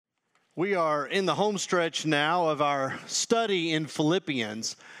We are in the home stretch now of our study in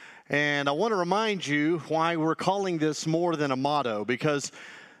Philippians, and I want to remind you why we're calling this more than a motto, because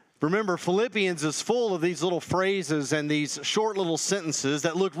remember, Philippians is full of these little phrases and these short little sentences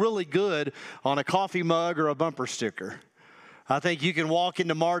that look really good on a coffee mug or a bumper sticker. I think you can walk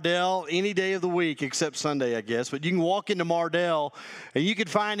into Mardell any day of the week except Sunday, I guess. But you can walk into Mardell and you can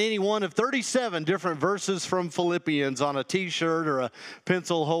find any one of 37 different verses from Philippians on a T-shirt or a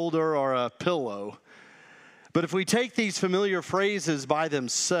pencil holder or a pillow. But if we take these familiar phrases by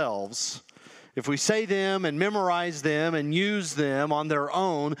themselves, if we say them and memorize them and use them on their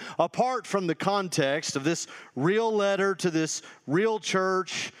own, apart from the context of this real letter to this real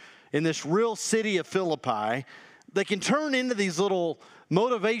church in this real city of Philippi, they can turn into these little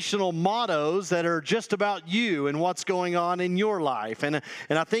motivational mottos that are just about you and what's going on in your life. And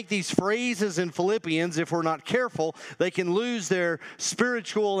I think these phrases in Philippians, if we're not careful, they can lose their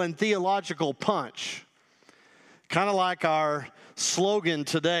spiritual and theological punch. Kind of like our slogan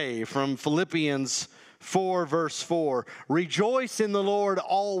today from Philippians 4, verse 4. Rejoice in the Lord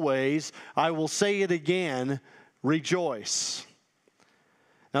always. I will say it again, rejoice.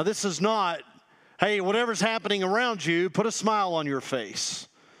 Now this is not, hey, whatever's happening around you, put a smile on your face.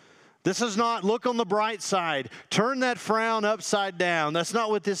 This is not look on the bright side. Turn that frown upside down. That's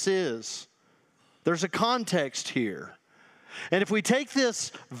not what this is. There's a context here. And if we take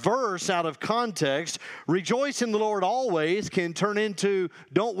this verse out of context, rejoice in the Lord always can turn into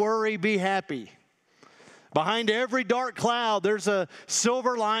don't worry, be happy. Behind every dark cloud, there's a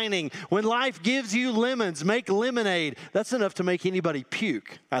silver lining. When life gives you lemons, make lemonade. That's enough to make anybody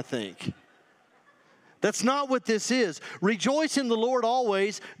puke, I think. That's not what this is. Rejoice in the Lord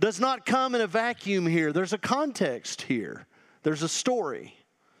always does not come in a vacuum here. There's a context here. There's a story.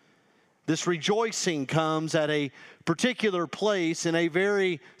 This rejoicing comes at a particular place in a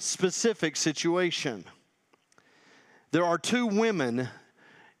very specific situation. There are two women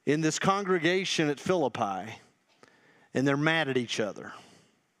in this congregation at Philippi, and they're mad at each other.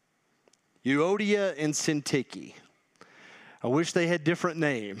 Euodia and Syntyche. I wish they had different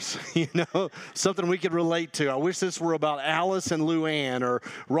names, something we could relate to. I wish this were about Alice and Luann or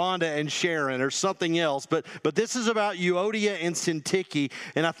Rhonda and Sharon or something else. But this is about Euodia and Syntyche.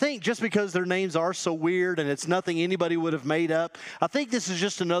 And I think just because their names are so weird and it's nothing anybody would have made up, I think this is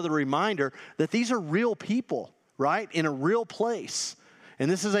just another reminder that these are real people, right, in a real place.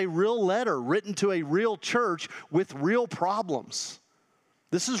 And this is a real letter written to a real church with real problems.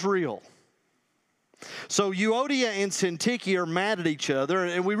 This is real. So Euodia and Syntyche are mad at each other,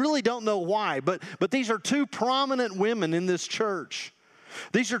 and we really don't know why, but these are two prominent women in this church.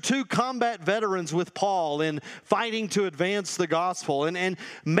 These are two combat veterans with Paul in fighting to advance the gospel, and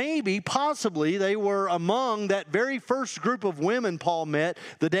maybe, possibly, they were among that very first group of women Paul met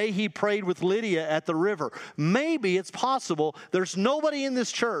the day he prayed with Lydia at the river. Maybe it's possible there's nobody in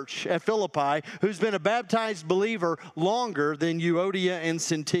this church at Philippi who's been a baptized believer longer than Euodia and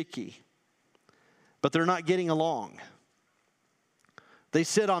Syntyche. But they're not getting along. They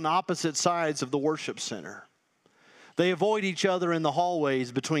sit on opposite sides of the worship center. They avoid each other in the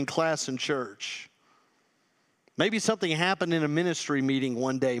hallways between class and church. Maybe something happened in a ministry meeting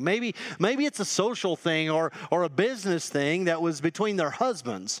one day. Maybe it's a social thing or a business thing that was between their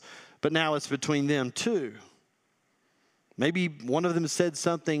husbands, but now it's between them too. Maybe one of them said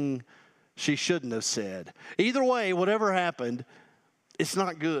something she shouldn't have said. Either way, whatever happened, it's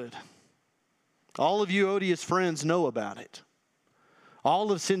not good. All of Euodia's friends know about it. All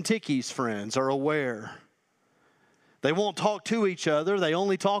of Syntyche's friends are aware. They won't talk to each other. They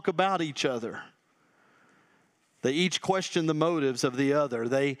only talk about each other. They each question the motives of the other.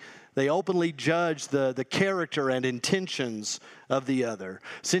 They openly judge the character and intentions of the other.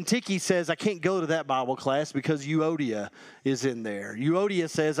 Syntyche says, I can't go to that Bible class because Euodia is in there. Euodia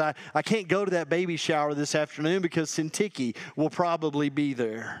says, I can't go to that baby shower this afternoon because Syntyche will probably be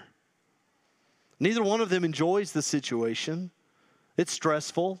there. Neither one of them enjoys the situation. It's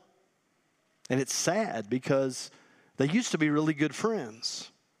stressful, and it's sad because they used to be really good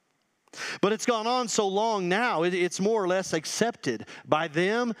friends. But it's gone on so long now, it's more or less accepted by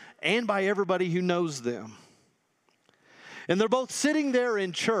them and by everybody who knows them. And they're both sitting there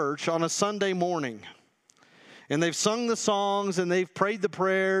in church on a Sunday morning. And they've sung the songs, and they've prayed the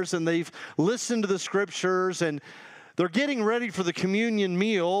prayers, and they've listened to the scriptures, and they're getting ready for the communion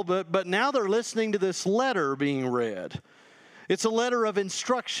meal, but now they're listening to this letter being read. It's a letter of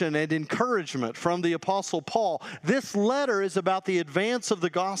instruction and encouragement from the Apostle Paul. This letter is about the advance of the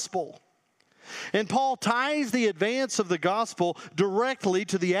gospel. And Paul ties the advance of the gospel directly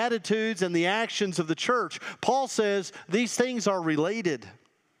to the attitudes and the actions of the church. Paul says these things are related.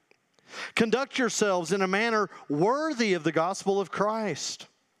 Conduct yourselves in a manner worthy of the gospel of Christ.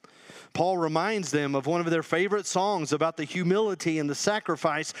 Paul reminds them of one of their favorite songs about the humility and the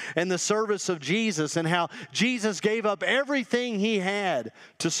sacrifice and the service of Jesus and how Jesus gave up everything he had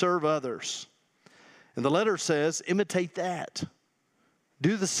to serve others. And the letter says, imitate that.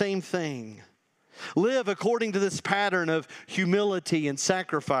 Do the same thing. Live according to this pattern of humility and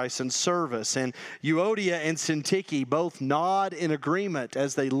sacrifice and service. And Euodia and Syntyche both nod in agreement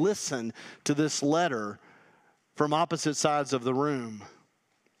as they listen to this letter from opposite sides of the room.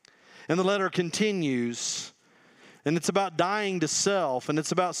 And the letter continues, and it's about dying to self, and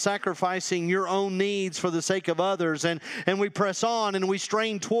it's about sacrificing your own needs for the sake of others. And we press on and we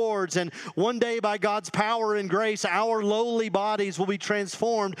strain towards, and one day by God's power and grace, our lowly bodies will be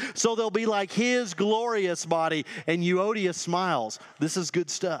transformed so they'll be like his glorious body. And Euodia smiles. This is good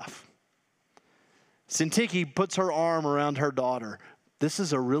stuff. Syntyche puts her arm around her daughter. This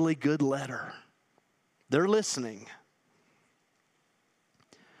is a really good letter. They're listening.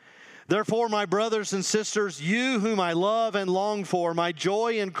 Therefore, my brothers and sisters, you whom I love and long for, my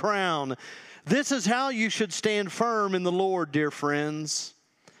joy and crown, this is how you should stand firm in the Lord, dear friends.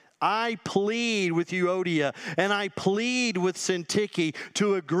 I plead with Euodia and I plead with Syntyche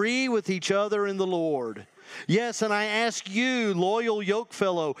to agree with each other in the Lord. Yes, and I ask you, loyal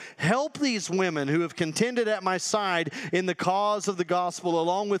yokefellow, help these women who have contended at my side in the cause of the gospel,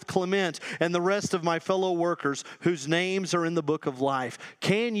 along with Clement and the rest of my fellow workers whose names are in the book of life.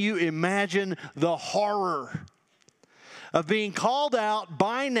 Can you imagine the horror of being called out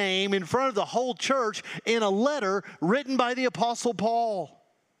by name in front of the whole church in a letter written by the Apostle Paul?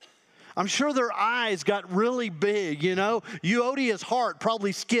 I'm sure their eyes got really big, you know. Euodia's heart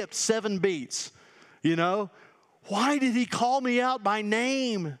probably skipped 7 beats. You know, why did he call me out by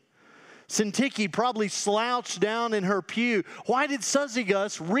name? Syntyche probably slouched down in her pew. Why did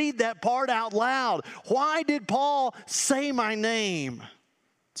Suzigus read that part out loud? Why did Paul say my name?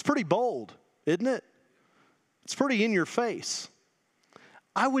 It's pretty bold, isn't it? It's pretty in your face.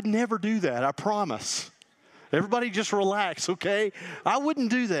 I would never do that, I promise. Everybody just relax, okay? I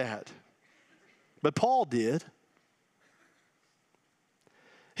wouldn't do that. But Paul did.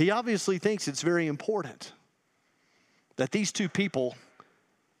 He obviously thinks it's very important that these two people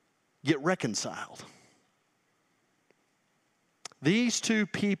get reconciled. These two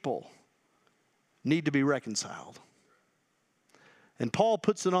people need to be reconciled. And Paul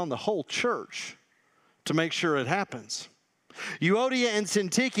puts it on the whole church to make sure it happens. Euodia and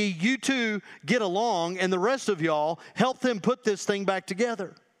Syntyche, you two get along, and the rest of y'all help them put this thing back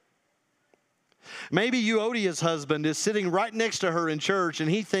together. Maybe Euodia's husband is sitting right next to her in church and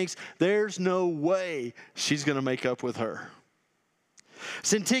he thinks there's no way she's going to make up with her.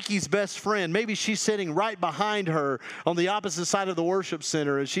 Syntyche's best friend, maybe she's sitting right behind her on the opposite side of the worship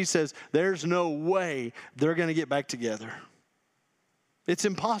center and she says there's no way they're going to get back together. It's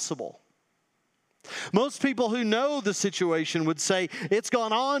impossible. Most people who know the situation would say it's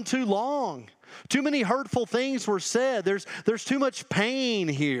gone on too long. Too many hurtful things were said. There's too much pain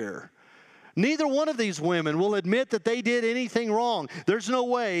here. Neither one of these women will admit that they did anything wrong. There's no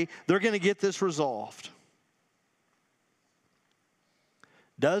way they're going to get this resolved.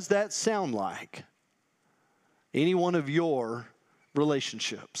 Does that sound like any one of your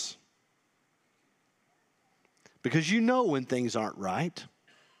relationships? Because you know when things aren't right.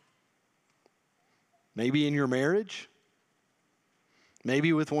 Maybe in your marriage.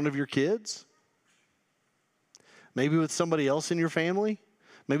 Maybe with one of your kids. Maybe with somebody else in your family.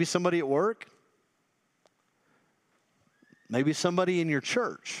 Maybe somebody at work. Maybe somebody in your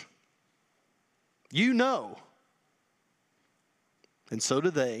church. You know. And so do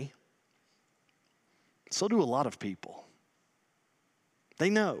they. So do a lot of people. They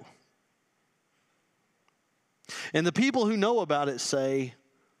know. And the people who know about it say,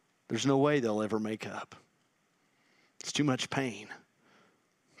 there's no way they'll ever make up. It's too much pain.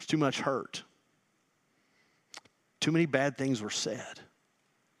 It's too much hurt. Too many bad things were said.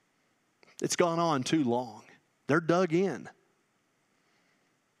 It's gone on too long. They're dug in.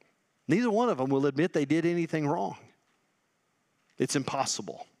 Neither one of them will admit they did anything wrong. It's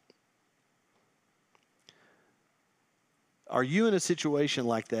impossible. Are you in a situation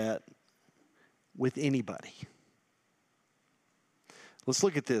like that with anybody? Let's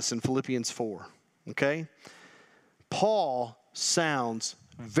look at this in Philippians 4, okay? Paul sounds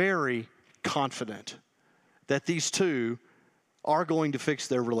very confident that these two are going to fix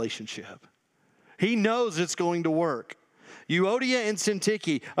their relationship. He knows it's going to work. Euodia and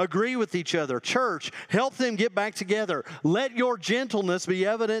Syntyche, agree with each other. Church, help them get back together. Let your gentleness be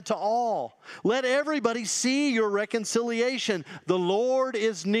evident to all. Let everybody see your reconciliation. The Lord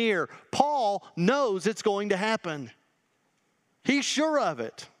is near. Paul knows it's going to happen. He's sure of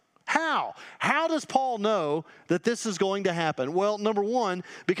it. How? How does Paul know that this is going to happen? Well, number one,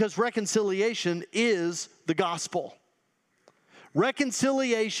 because reconciliation is the gospel.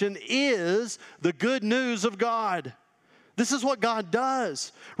 Reconciliation is the good news of God. This is what God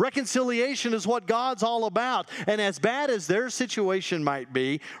does. Reconciliation is what God's all about. And as bad as their situation might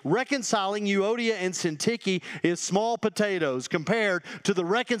be, reconciling Euodia and Syntyche is small potatoes compared to the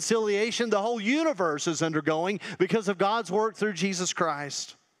reconciliation the whole universe is undergoing because of God's work through Jesus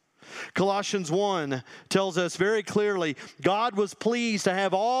Christ. Colossians 1 tells us very clearly, God was pleased to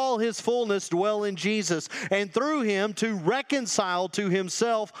have all His fullness dwell in Jesus, and through Him to reconcile to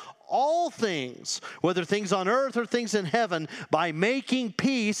Himself all things, whether things on earth or things in heaven, by making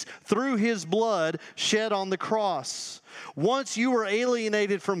peace through His blood shed on the cross. Once you were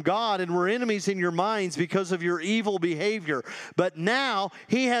alienated from God and were enemies in your minds because of your evil behavior, but now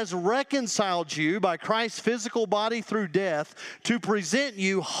He has reconciled you by Christ's physical body through death to present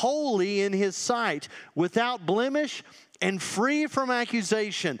you holy in His sight, without blemish and free from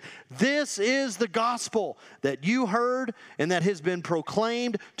accusation. This is the gospel that you heard and that has been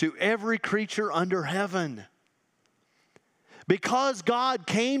proclaimed to every creature under heaven. Because God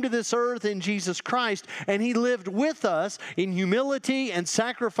came to this earth in Jesus Christ and He lived with us in humility and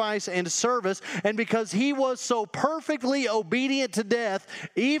sacrifice and service, and because He was so perfectly obedient to death,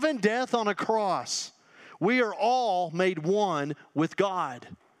 even death on a cross, we are all made one with God.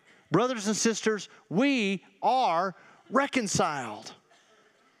 Brothers and sisters, we are reconciled.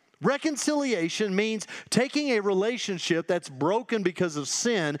 Reconciliation means taking a relationship that's broken because of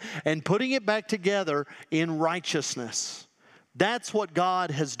sin and putting it back together in righteousness. That's what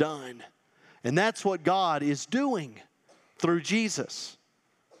God has done. And that's what God is doing through Jesus.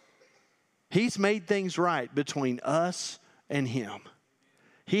 He's made things right between us and Him.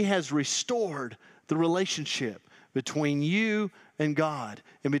 He has restored the relationship between you and God,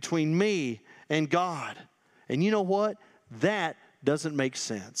 and between me and God. And you know what? That doesn't make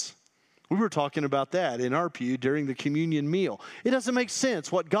sense. We were talking about that in our pew during the communion meal. It doesn't make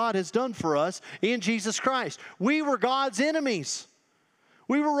sense what God has done for us in Jesus Christ. We were God's enemies.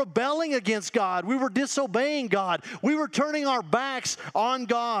 We were rebelling against God. We were disobeying God. We were turning our backs on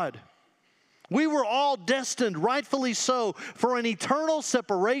God. We were all destined, rightfully so, for an eternal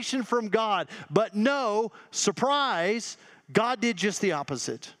separation from God. But no, surprise, God did just the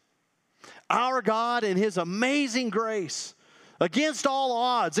opposite. Our God, in His amazing grace, against all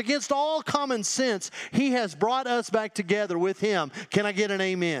odds, against all common sense, He has brought us back together with Him. Can I get an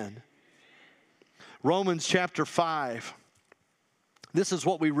amen? Romans chapter 5. This is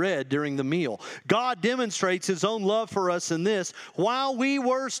what we read during the meal. God demonstrates His own love for us in this: while we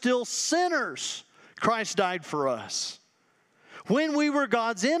were still sinners, Christ died for us. When we were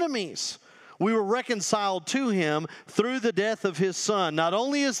God's enemies, we were reconciled to Him through the death of His Son. Not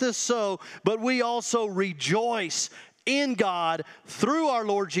only is this so, but we also rejoice in God through our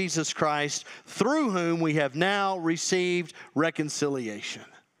Lord Jesus Christ, through whom we have now received reconciliation.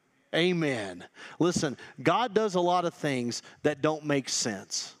 Amen. Listen, God does a lot of things that don't make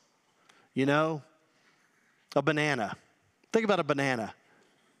sense. You know, a banana. Think about a banana.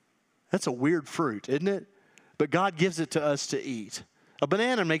 That's a weird fruit, isn't it? But God gives it to us to eat. A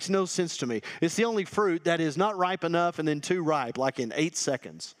banana makes no sense to me. It's the only fruit that is not ripe enough and then too ripe, like in 8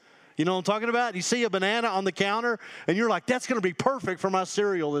 seconds. You know what I'm talking about? You see a banana on the counter, and you're like, that's going to be perfect for my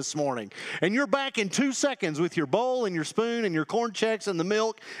cereal this morning. And you're back in 2 seconds with your bowl and your spoon and your corn checks and the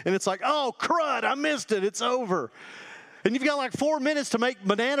milk, and it's like, oh, crud, I missed it. It's over. And you've got like 4 minutes to make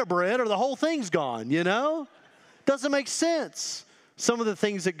banana bread or the whole thing's gone, you know? Doesn't make sense, some of the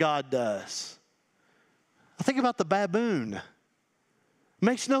things that God does. I think about the baboon.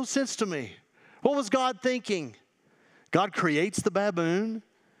 Makes no sense to me. What was God thinking? God creates the baboon.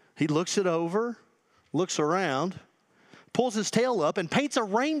 He looks it over, looks around, pulls his tail up, and paints a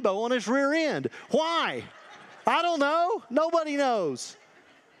rainbow on his rear end. Why? I don't know. Nobody knows.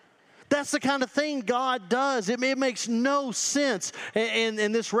 That's the kind of thing God does. It makes no sense.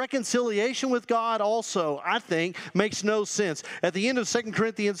 And this reconciliation with God also, I think, makes no sense. At the end of 2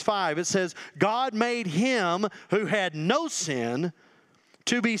 Corinthians 5, it says, God made Him who had no sin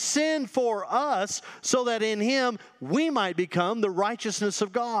to be sin for us, so that in Him we might become the righteousness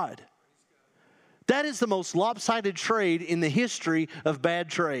of God. That is the most lopsided trade in the history of bad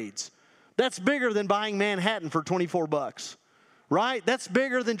trades. That's bigger than buying Manhattan for $24, right? That's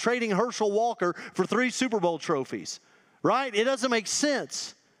bigger than trading Herschel Walker for 3 Super Bowl trophies. right? It doesn't make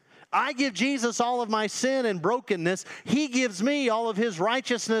sense. I give Jesus all of my sin and brokenness. He gives me all of his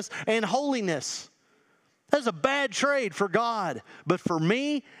righteousness and holiness. That's a bad trade for God. But for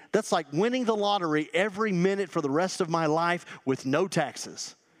me, that's like winning the lottery every minute for the rest of my life with no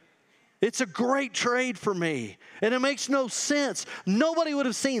taxes. It's a great trade for me. And it makes no sense. Nobody would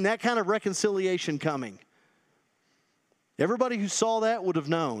have seen that kind of reconciliation coming. Everybody who saw that would have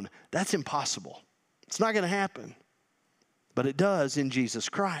known that's impossible. It's not going to happen. But it does in Jesus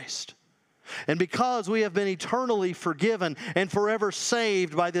Christ. And because we have been eternally forgiven and forever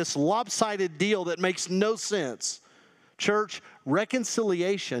saved by this lopsided deal that makes no sense, church,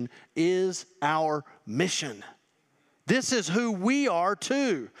 reconciliation is our mission. This is who we are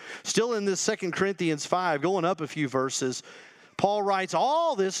too. Still in this 2 Corinthians 5, going up a few verses, Paul writes,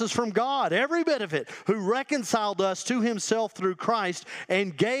 all this is from God, every bit of it, who reconciled us to himself through Christ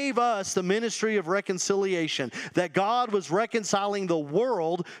and gave us the ministry of reconciliation, that God was reconciling the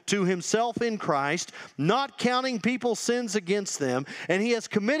world to himself in Christ, not counting people's sins against them, and he has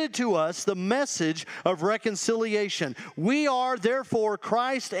committed to us the message of reconciliation. We are therefore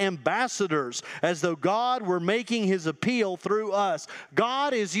Christ's ambassadors, as though God were making his appeal through us.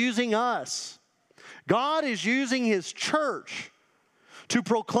 God is using us. God is using his church to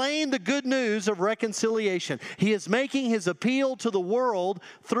proclaim the good news of reconciliation. He is making his appeal to the world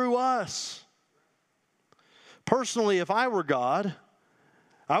through us. Personally, if I were God,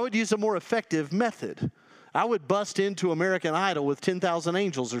 I would use a more effective method. I would bust into American Idol with 10,000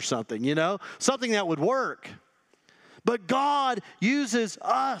 angels or something, something that would work. But God uses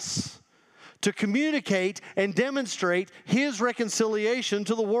us to communicate and demonstrate his reconciliation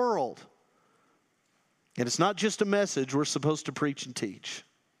to the world. And it's not just a message we're supposed to preach and teach.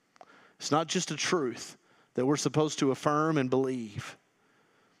 It's not just a truth that we're supposed to affirm and believe.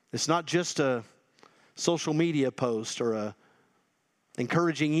 It's not just a social media post or a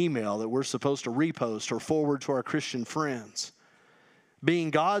encouraging email that we're supposed to repost or forward to our Christian friends. Being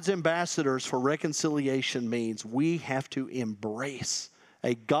God's ambassadors for reconciliation means we have to embrace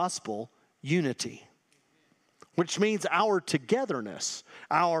a gospel unity, which means our togetherness,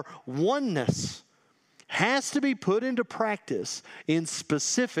 our oneness, has to be put into practice in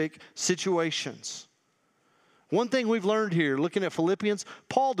specific situations. One thing we've learned here, looking at Philippians,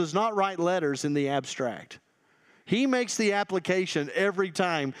 Paul does not write letters in the abstract. He makes the application every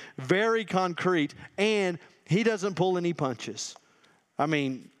time very concrete, and he doesn't pull any punches. I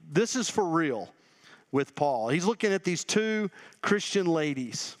mean, this is for real with Paul. He's looking at these two Christian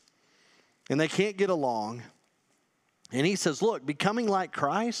ladies, and they can't get along. And he says, look, becoming like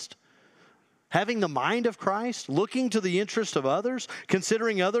Christ, having the mind of Christ, looking to the interest of others,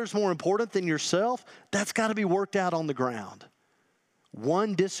 considering others more important than yourself, that's got to be worked out on the ground.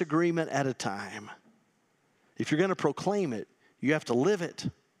 One disagreement at a time. If you're going to proclaim it, you have to live it.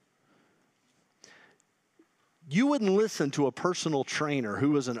 You wouldn't listen to a personal trainer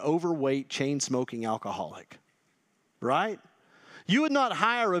who was an overweight, chain-smoking alcoholic, right? You would not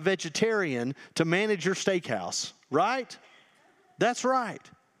hire a vegetarian to manage your steakhouse, right? That's right.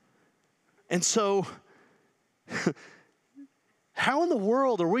 And so, how in the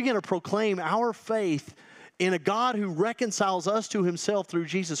world are we going to proclaim our faith in a God who reconciles us to himself through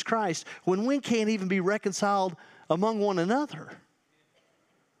Jesus Christ when we can't even be reconciled among one another?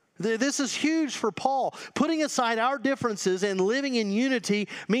 This is huge for Paul. Putting aside our differences and living in unity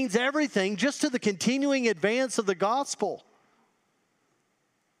means everything just to the continuing advance of the gospel.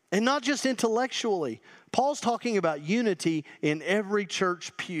 And not just intellectually. Paul's talking about unity in every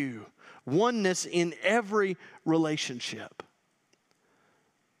church pew. Oneness in every relationship.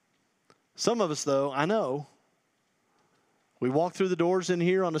 Some of us, though, I know, we walk through the doors in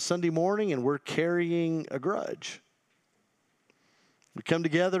here on a Sunday morning and we're carrying a grudge. We come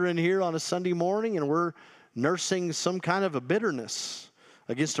together in here on a Sunday morning and we're nursing some kind of a bitterness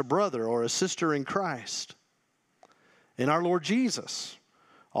against a brother or a sister in Christ. And our Lord Jesus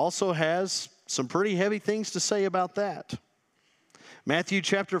also has some pretty heavy things to say about that. Matthew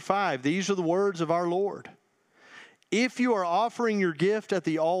chapter 5, these are the words of our Lord. If you are offering your gift at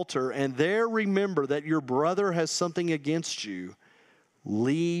the altar and there remember that your brother has something against you,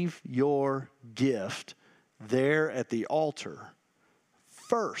 leave your gift there at the altar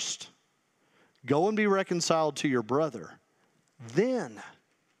first. Go and be reconciled to your brother. Then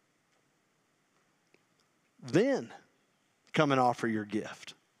come and offer your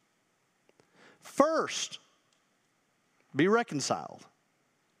gift. First, be reconciled.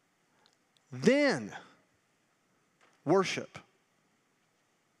 Then, worship.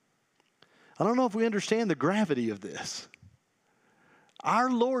 I don't know if we understand the gravity of this. Our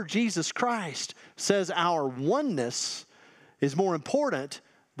Lord Jesus Christ says our oneness is more important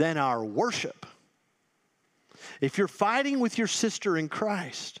than our worship. If you're fighting with your sister in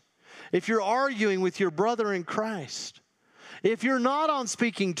Christ, if you're arguing with your brother in Christ, if you're not on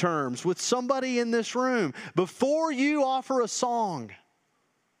speaking terms with somebody in this room, before you offer a song,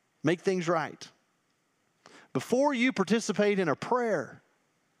 make things right. Before you participate in a prayer,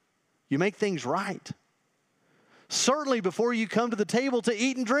 you make things right. Certainly before you come to the table to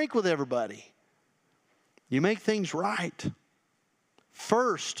eat and drink with everybody, you make things right.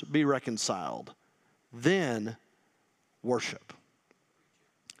 First be reconciled, then worship.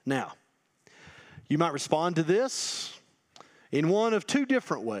 Now, you might respond to this in one of two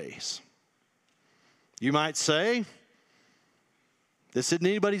different ways. You might say, this isn't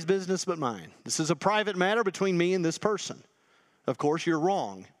anybody's business but mine. This is a private matter between me and this person. Of course, you're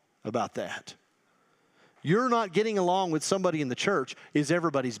wrong about that. You're not getting along with somebody in the church is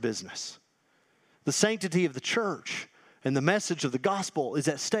everybody's business. The sanctity of the church and the message of the gospel is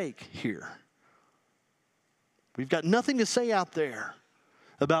at stake here. We've got nothing to say out there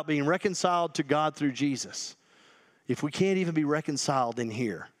about being reconciled to God through Jesus if we can't even be reconciled in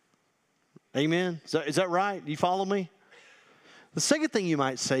here. Amen? Is that right? You follow me? The second thing you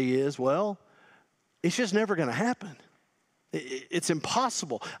might say is, well, it's just never going to happen. It's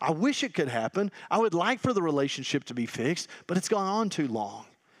impossible. I wish it could happen. I would like for the relationship to be fixed, but it's gone on too long.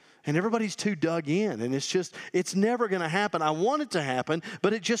 And everybody's too dug in. And it's never going to happen. I want it to happen,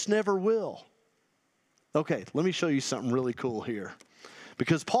 but it just never will. Okay, let me show you something really cool here.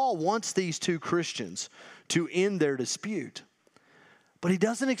 Because Paul wants these two Christians to end their dispute. But he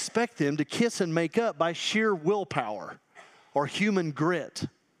doesn't expect them to kiss and make up by sheer willpower or human grit.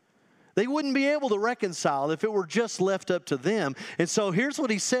 They wouldn't be able to reconcile if it were just left up to them. And so here's what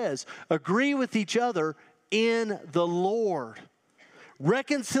he says. Agree with each other in the Lord.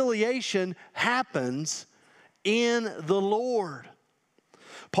 Reconciliation happens in the Lord.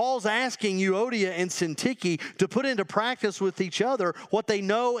 Paul's asking Euodia and Syntyche to put into practice with each other what they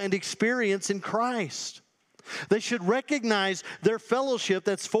know and experience in Christ. They should recognize their fellowship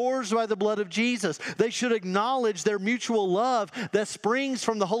that's forged by the blood of Jesus. They should acknowledge their mutual love that springs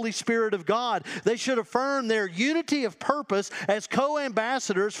from the Holy Spirit of God. They should affirm their unity of purpose as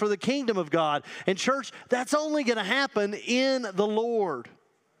co-ambassadors for the kingdom of God. And church, that's only going to happen in the Lord.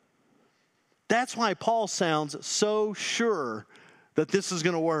 That's why Paul sounds so sure that this is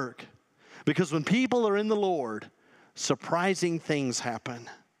going to work. Because when people are in the Lord, surprising things happen.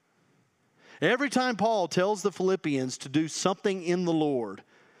 Every time Paul tells the Philippians to do something in the Lord,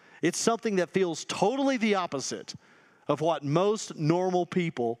 it's something that feels totally the opposite of what most normal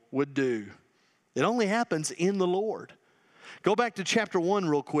people would do. It only happens in the Lord. Go back to chapter 1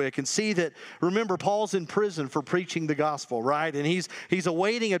 real quick and see that, remember, Paul's in prison for preaching the gospel, right? And he's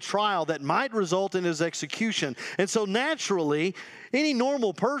awaiting a trial that might result in his execution. And so naturally, any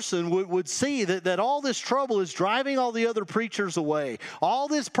normal person would see that all this trouble is driving all the other preachers away. All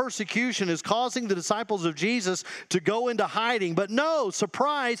this persecution is causing the disciples of Jesus to go into hiding. But no,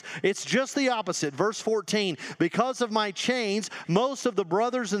 surprise, it's just the opposite. Verse 14, because of my chains, most of the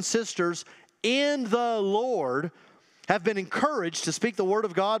brothers and sisters in the Lord have been encouraged to speak the word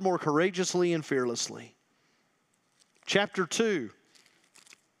of God more courageously and fearlessly. Chapter 2,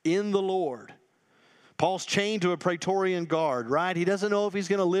 in the Lord. Paul's chained to a Praetorian guard, right? He doesn't know if he's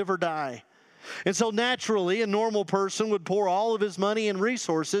going to live or die. And so naturally, a normal person would pour all of his money and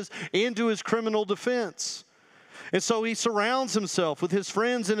resources into his criminal defense. And so he surrounds himself with his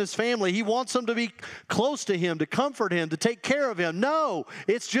friends and his family. He wants them to be close to him, to comfort him, to take care of him. No,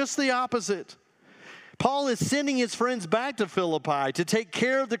 it's just the opposite. Paul is sending his friends back to Philippi to take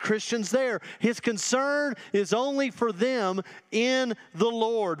care of the Christians there. His concern is only for them in the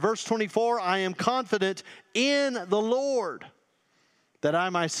Lord. Verse 24, I am confident in the Lord that I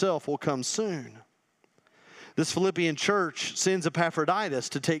myself will come soon. This Philippian church sends Epaphroditus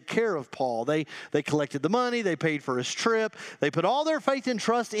to take care of Paul. They collected the money. They paid for his trip. They put all their faith and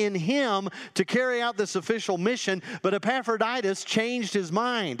trust in him to carry out this official mission. But Epaphroditus changed his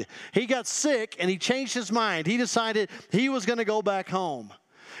mind. He got sick and he changed his mind. He decided he was going to go back home.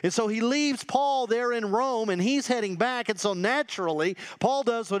 And so he leaves Paul there in Rome, and he's heading back. And so naturally, Paul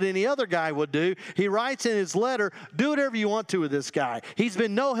does what any other guy would do. He writes in his letter, do whatever you want to with this guy. He's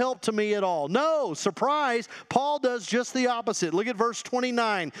been no help to me at all. No, surprise, Paul does just the opposite. Look at verse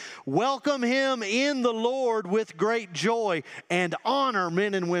 29. Welcome him in the Lord with great joy and honor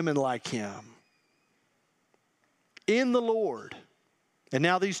men and women like him. In the Lord. And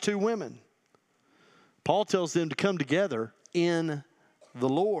now these two women. Paul tells them to come together in the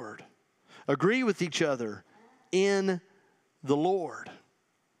Lord. Agree with each other in the Lord.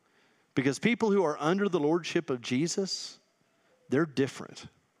 Because people who are under the lordship of Jesus, they're different.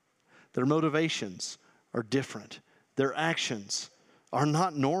 Their motivations are different. Their actions are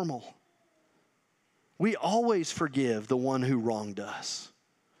not normal. We always forgive the one who wronged us.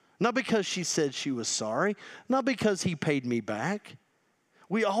 Not because she said she was sorry, not because he paid me back.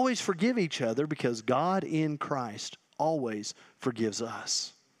 We always forgive each other because God in Christ always forgives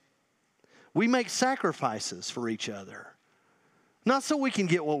us. We make sacrifices for each other, not so we can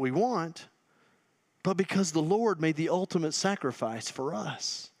get what we want, but because the Lord made the ultimate sacrifice for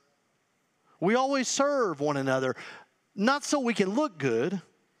us. We always serve one another, not so we can look good,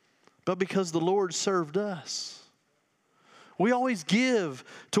 but because the Lord served us. We always give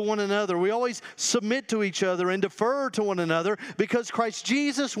to one another. We always submit to each other and defer to one another because Christ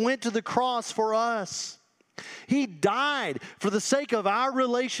Jesus went to the cross for us. He died for the sake of our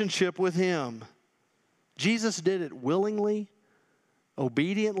relationship with Him. Jesus did it willingly,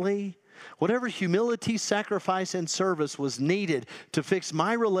 obediently. Whatever humility, sacrifice, and service was needed to fix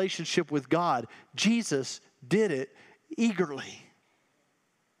my relationship with God, Jesus did it eagerly.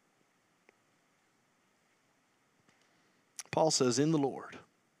 Paul says, in the Lord,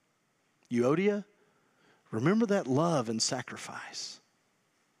 Euodia, remember that love and sacrifice.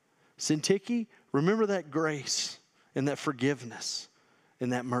 Syntyche, remember that grace and that forgiveness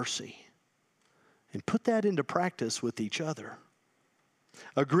and that mercy. And put that into practice with each other.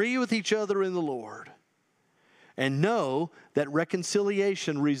 Agree with each other in the Lord. And know that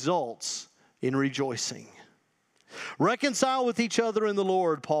reconciliation results in rejoicing. Reconcile with each other in the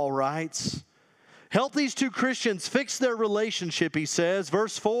Lord, Paul writes. Help these two Christians fix their relationship, he says,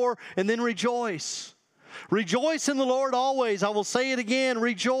 verse 4, and then rejoice. Rejoice in the Lord always. I will say it again,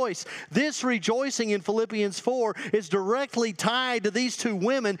 rejoice. This rejoicing in Philippians 4 is directly tied to these two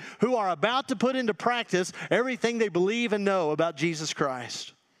women who are about to put into practice everything they believe and know about Jesus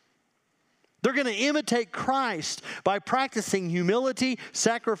Christ. They're going to imitate Christ by practicing humility,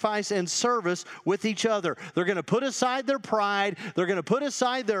 sacrifice, and service with each other. They're going to put aside their pride. They're going to put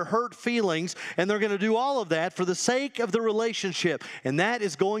aside their hurt feelings. And they're going to do all of that for the sake of the relationship. And that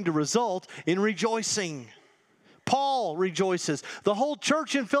is going to result in rejoicing. Paul rejoices. The whole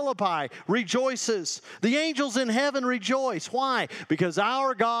church in Philippi rejoices. The angels in heaven rejoice. Why? Because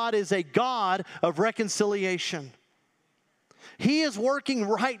our God is a God of reconciliation. He is working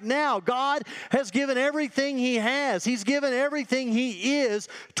right now. God has given everything He has. He's given everything He is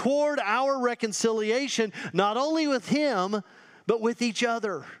toward our reconciliation, not only with Him, but with each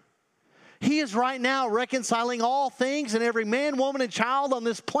other. He is right now reconciling all things and every man, woman, and child on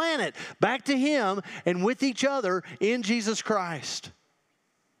this planet back to Him and with each other in Jesus Christ.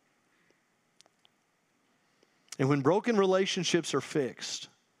 And when broken relationships are fixed,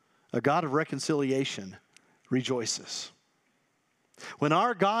 a God of reconciliation rejoices. When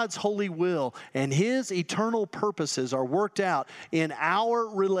our God's holy will and His eternal purposes are worked out in our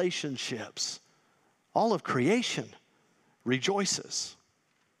relationships, all of creation rejoices.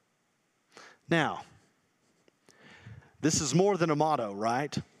 Now, this is more than a motto,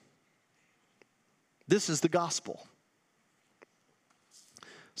 right? This is the gospel.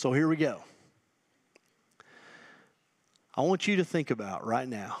 So here we go. I want you to think about right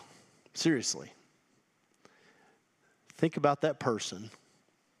now, seriously. Think about that person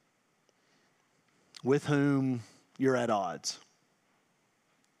with whom you're at odds.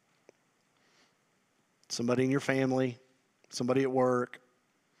 Somebody in your family, somebody at work,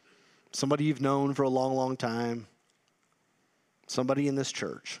 somebody you've known for a long, long time, somebody in this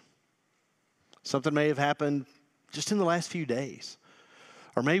church. Something may have happened just in the last few days.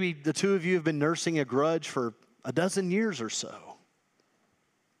 Or maybe the two of you have been nursing a grudge for a dozen years or so.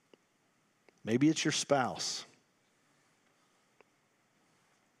 Maybe it's your spouse.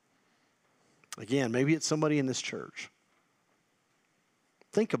 Again, maybe it's somebody in this church.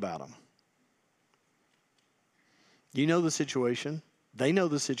 Think about them. You know the situation. They know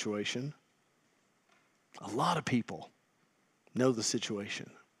the situation. A lot of people know the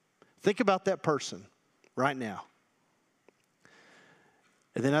situation. Think about that person right now.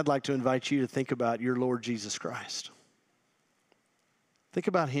 And then I'd like to invite you to think about your Lord Jesus Christ. Think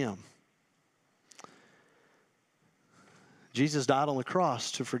about Him. Jesus died on the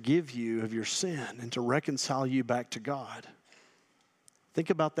cross to forgive you of your sin and to reconcile you back to God. Think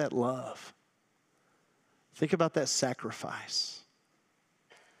about that love. Think about that sacrifice.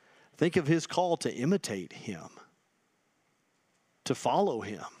 Think of His call to imitate Him, to follow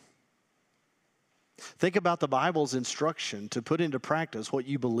Him. Think about the Bible's instruction to put into practice what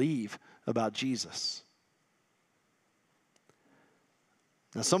you believe about Jesus.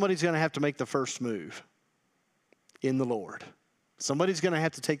 Now, somebody's going to have to make the first move in the Lord. Somebody's going to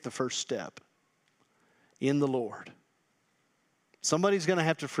have to take the first step in the Lord. Somebody's going to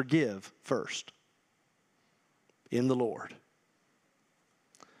have to forgive first in the Lord.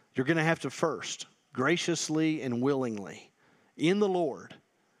 You're going to have to first, graciously and willingly, in the Lord,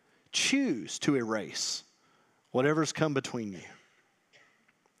 choose to erase whatever's come between you.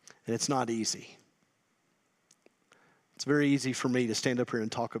 And it's not easy. It's very easy for me to stand up here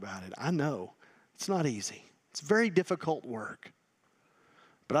and talk about it. I know it's not easy. It's very difficult work.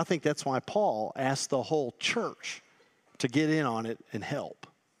 But I think that's why Paul asked the whole church to get in on it and help.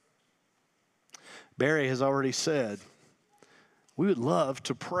 Barry has already said, we would love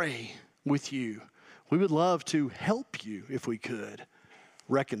to pray with you. We would love to help you, if we could,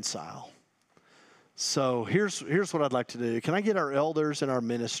 reconcile. So here's what I'd like to do. Can I get our elders and our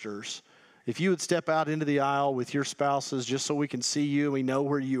ministers, if you would step out into the aisle with your spouses just so we can see you and we know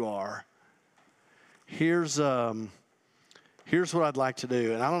where you are. Here's what I'd like to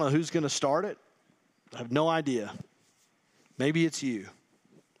do. And I don't know who's going to start it. I have no idea. Maybe it's you.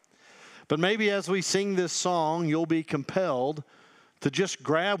 But maybe as we sing this song, you'll be compelled to just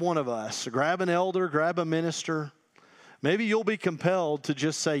grab one of us. Grab an elder, grab a minister. Maybe you'll be compelled to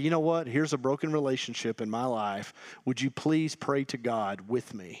just say, you know what? Here's a broken relationship in my life. Would you please pray to God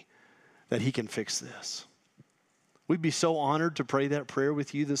with me that he can fix this? We'd be so honored to pray that prayer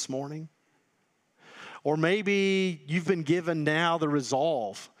with you this morning. Or maybe you've been given now the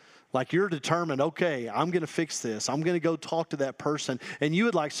resolve. Like you're determined, okay, I'm going to fix this. I'm going to go talk to that person. And you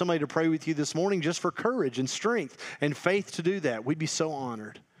would like somebody to pray with you this morning just for courage and strength and faith to do that. We'd be so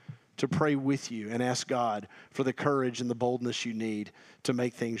honored to pray with you and ask God for the courage and the boldness you need to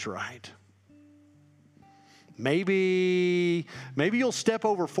make things right. Maybe you'll step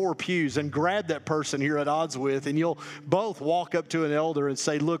over 4 pews and grab that person you're at odds with, and you'll both walk up to an elder and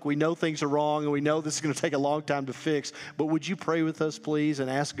say, look, we know things are wrong, and we know this is going to take a long time to fix, but would you pray with us, please,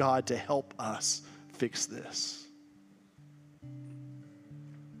 and ask God to help us fix this?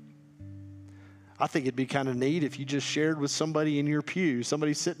 I think it'd be kind of neat if you just shared with somebody in your pew,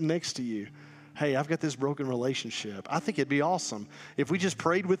 somebody sitting next to you, hey, I've got this broken relationship. I think it'd be awesome if we just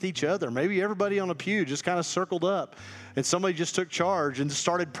prayed with each other. Maybe everybody on a pew just kind of circled up and somebody just took charge and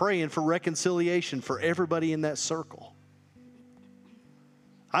started praying for reconciliation for everybody in that circle.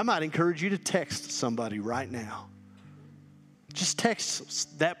 I might encourage you to text somebody right now. Just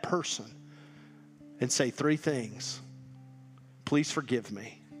text that person and say 3 things. Please forgive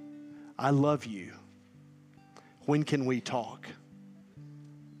me. I love you. When can we talk?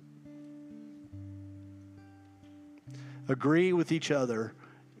 Agree with each other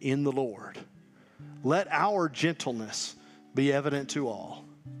in the Lord. Let our gentleness be evident to all.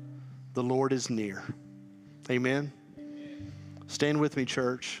 The Lord is near. Amen. Stand with me,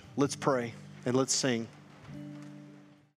 church. Let's pray and let's sing.